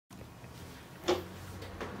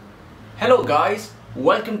Hello guys,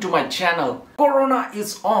 welcome to my channel. Corona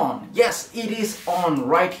is on. Yes, it is on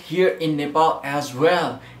right here in Nepal as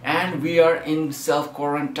well, and we are in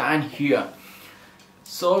self-quarantine here.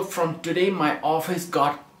 So from today my office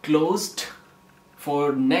got closed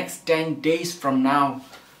for next 10 days from now,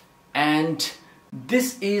 and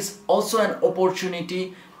this is also an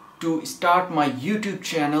opportunity to start my YouTube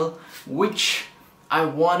channel, which I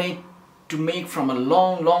wanted to make from a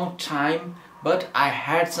long time, but I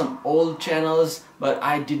had some old channels, but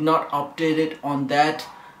I did not update it on that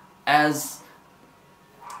as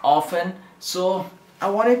often. So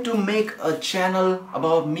I wanted to make a channel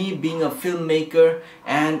about me being a filmmaker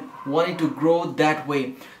and wanted to grow that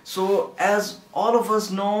way. So as all of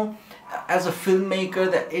us know, as a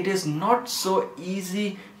filmmaker, that it is not so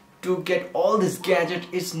easy to get all this gadget.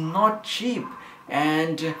 It's not cheap,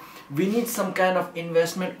 and we need some kind of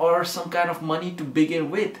investment or some kind of money to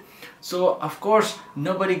begin with. So of course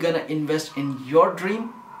nobody gonna invest in your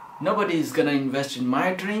dream, nobody is gonna invest in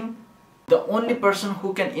my dream. The only person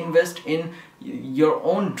who can invest in your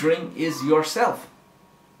own dream is yourself.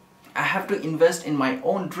 I have to invest in my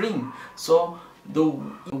own dream. So the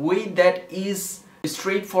way that is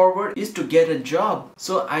straightforward is to get a job.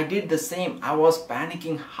 So I did the same. I was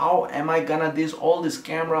panicking, how am I gonna all this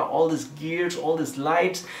camera, all these gears, all these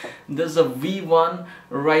lights. There's a V1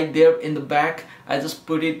 right there in the back. I just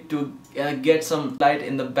put it to get some light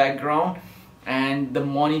in the background, and the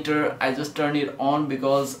monitor I just turned it on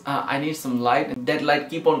because I need some light. That light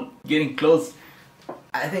keep on getting close.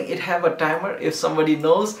 I think it have a timer. If somebody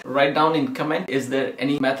knows, write down in comment, is there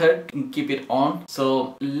any method to keep it on.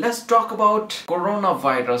 So let's talk about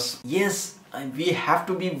coronavirus. Yes, we have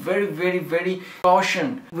to be very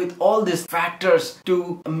caution with all these factors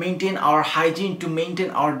to maintain our hygiene, to maintain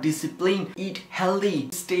our discipline, eat healthy,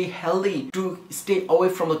 to stay away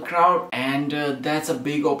from the crowd. And that's a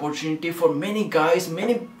big opportunity for many guys.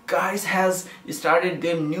 Many guys has started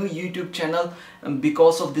their new YouTube channel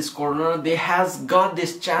because of this corona. They has got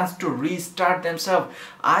this chance to restart themselves.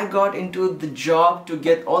 I got into the job to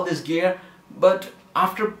get all this gear, but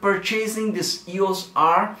after purchasing this EOS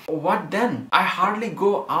R, what then? I hardly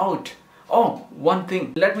go out. Oh, one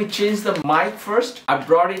thing, let me change the mic first. I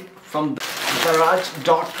brought it from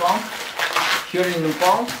garage.com here in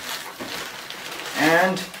Nepal,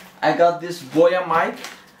 and I got this Boya mic.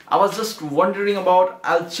 I was just wondering about,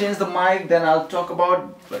 I'll change the mic, then I'll talk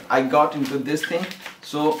about, but I got into this thing.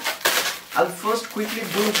 So I'll first quickly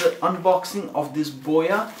do the unboxing of this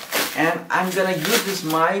Boya, and I'm gonna use this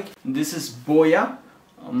mic. This is Boya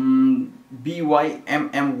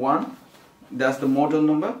BYMM1. That's the model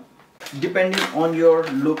number. Depending on your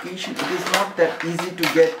location, it is not that easy to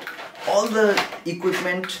get all the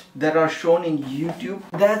equipment that are shown in YouTube.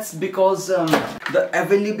 That's because the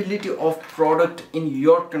availability of product in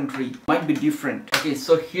your country might be different. Okay,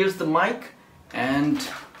 so here's the mic, and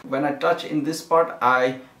when I touch in this part,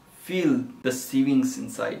 I feel the sievings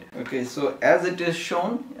inside. Okay, so as it is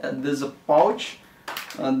shown, there's a pouch,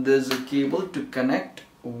 there's a cable to connect.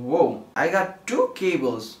 Whoa, I got two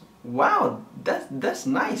cables. Wow, that's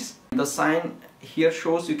nice. The sign here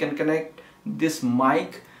shows you can connect this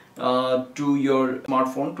mic to your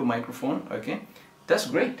smartphone, to microphone. Okay, that's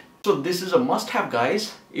great. So this is a must-have,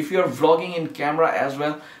 guys. If you're vlogging in camera as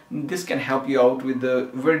well, this can help you out with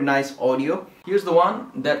the very nice audio. Here's the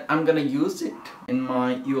one that I'm gonna use it in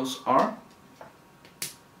my EOS R.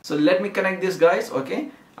 So let me connect this, guys.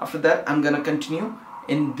 Okay, after that I'm gonna continue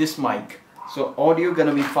in this mic. So audio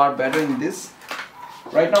gonna be far better in this.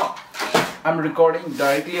 Right now I'm recording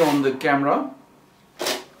directly on the camera.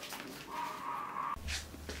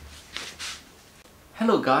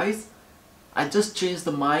 Hello guys, I just changed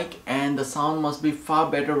the mic and the sound must be far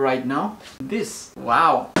better right now. This,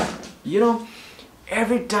 wow, you know,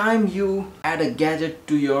 every time you add a gadget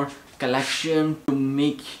to your collection to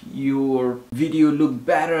make your video look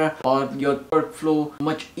better or your workflow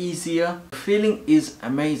much easier, the feeling is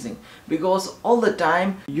amazing, because all the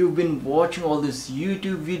time you've been watching all these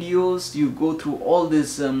YouTube videos, you go through all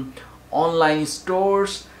these online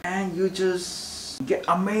stores, and you just get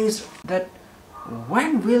amazed that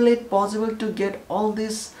when will it possible to get all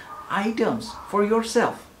these items for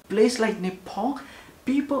yourself. Place like Nepal,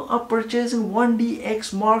 people are purchasing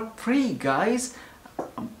 1DX Mark III, guys.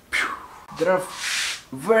 There are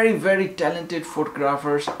very talented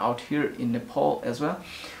photographers out here in Nepal as well,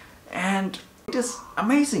 and it is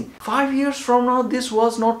amazing. 5 years from now, this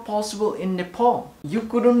was not possible in Nepal. You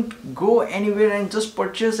couldn't go anywhere and just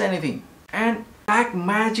purchase anything. And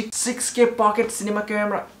Blackmagic 6K pocket cinema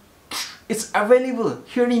camera, it's available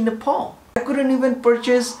here in Nepal. I couldn't even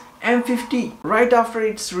purchase M50 right after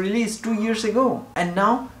its release 2 years ago, and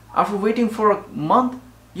now After waiting for a month,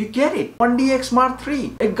 you get it. 1DX Mark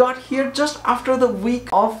III. It got here just after the week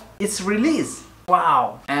of its release.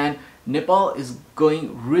 Wow. And Nepal is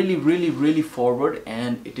going really forward,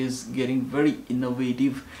 and it is getting very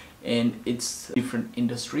innovative in its different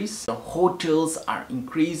industries. The hotels are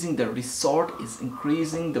increasing, the resort is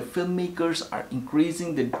increasing, the filmmakers are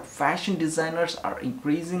increasing, the fashion designers are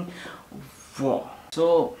increasing. Wow.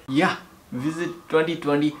 So yeah, visit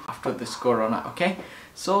 2020 after this corona. Okay,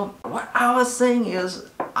 so what I was saying is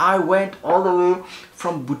I went all the way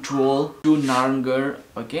from Butwal to Narangarh,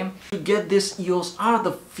 okay, to get this EOS R.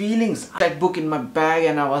 The feelings, checkbook in my bag,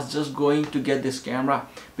 and I was just going to get this camera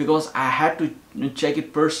because I had to check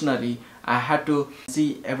it personally. I had to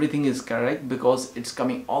see everything is correct because it's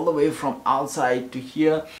coming all the way from outside to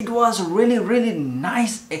here. It was really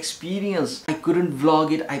nice experience. I couldn't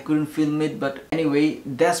vlog it, I couldn't film it, but anyway,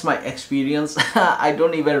 that's my experience. I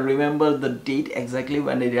don't even remember the date exactly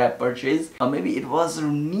when did I purchased. Maybe it was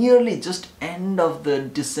nearly just end of the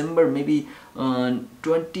December, maybe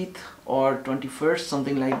 20th or 21st,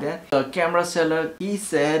 something like that. The camera seller, he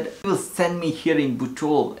said he will send me here in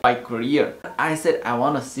Butwal by courier. I said I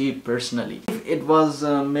want to see it personally. If it was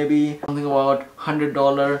maybe something about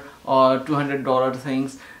 $100 or $200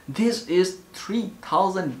 things, this is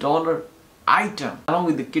 $3,000 item along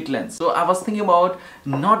with the kit lens. So I was thinking about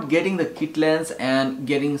not getting the kit lens and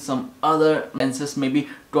getting some other lenses, maybe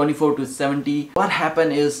 24 to 70. What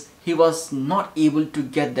happened is he was not able to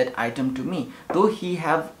get that item to me. Though he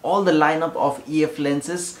have all the lineup of EF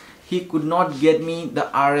lenses, he could not get me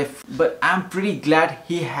the RF. But I'm pretty glad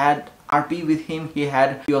he had RP with him, he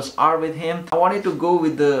had EOS R with him. I wanted to go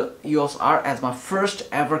with the EOS R as my first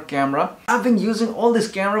ever camera. I've been using all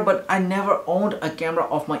this camera, but I never owned a camera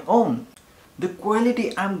of my own. The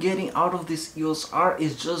quality I'm getting out of this EOS R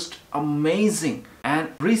is just amazing. And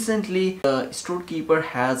recently the storekeeper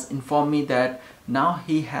has informed me that now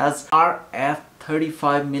he has RF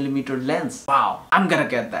 35mm lens. Wow, I'm gonna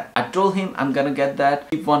get that. I told him I'm gonna get that.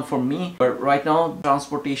 Keep one for me. But right now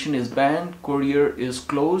transportation is banned, courier is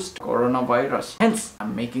closed, coronavirus. Hence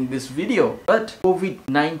I'm making this video. But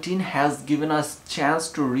COVID-19 has given us chance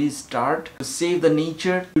to restart, to save the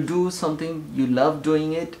nature, to do something you love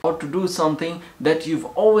doing it, or to do something that you've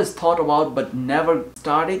always thought about but never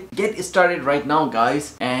started. Get started right now,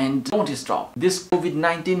 guys, and don't stop. This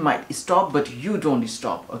COVID-19 might stop, but you don't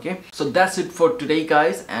stop. Okay, so that's it for today,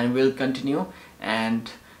 guys, and we'll continue, and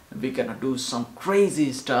we're gonna do some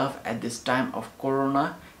crazy stuff at this time of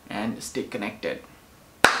corona, and stay connected.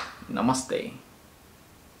 Namaste.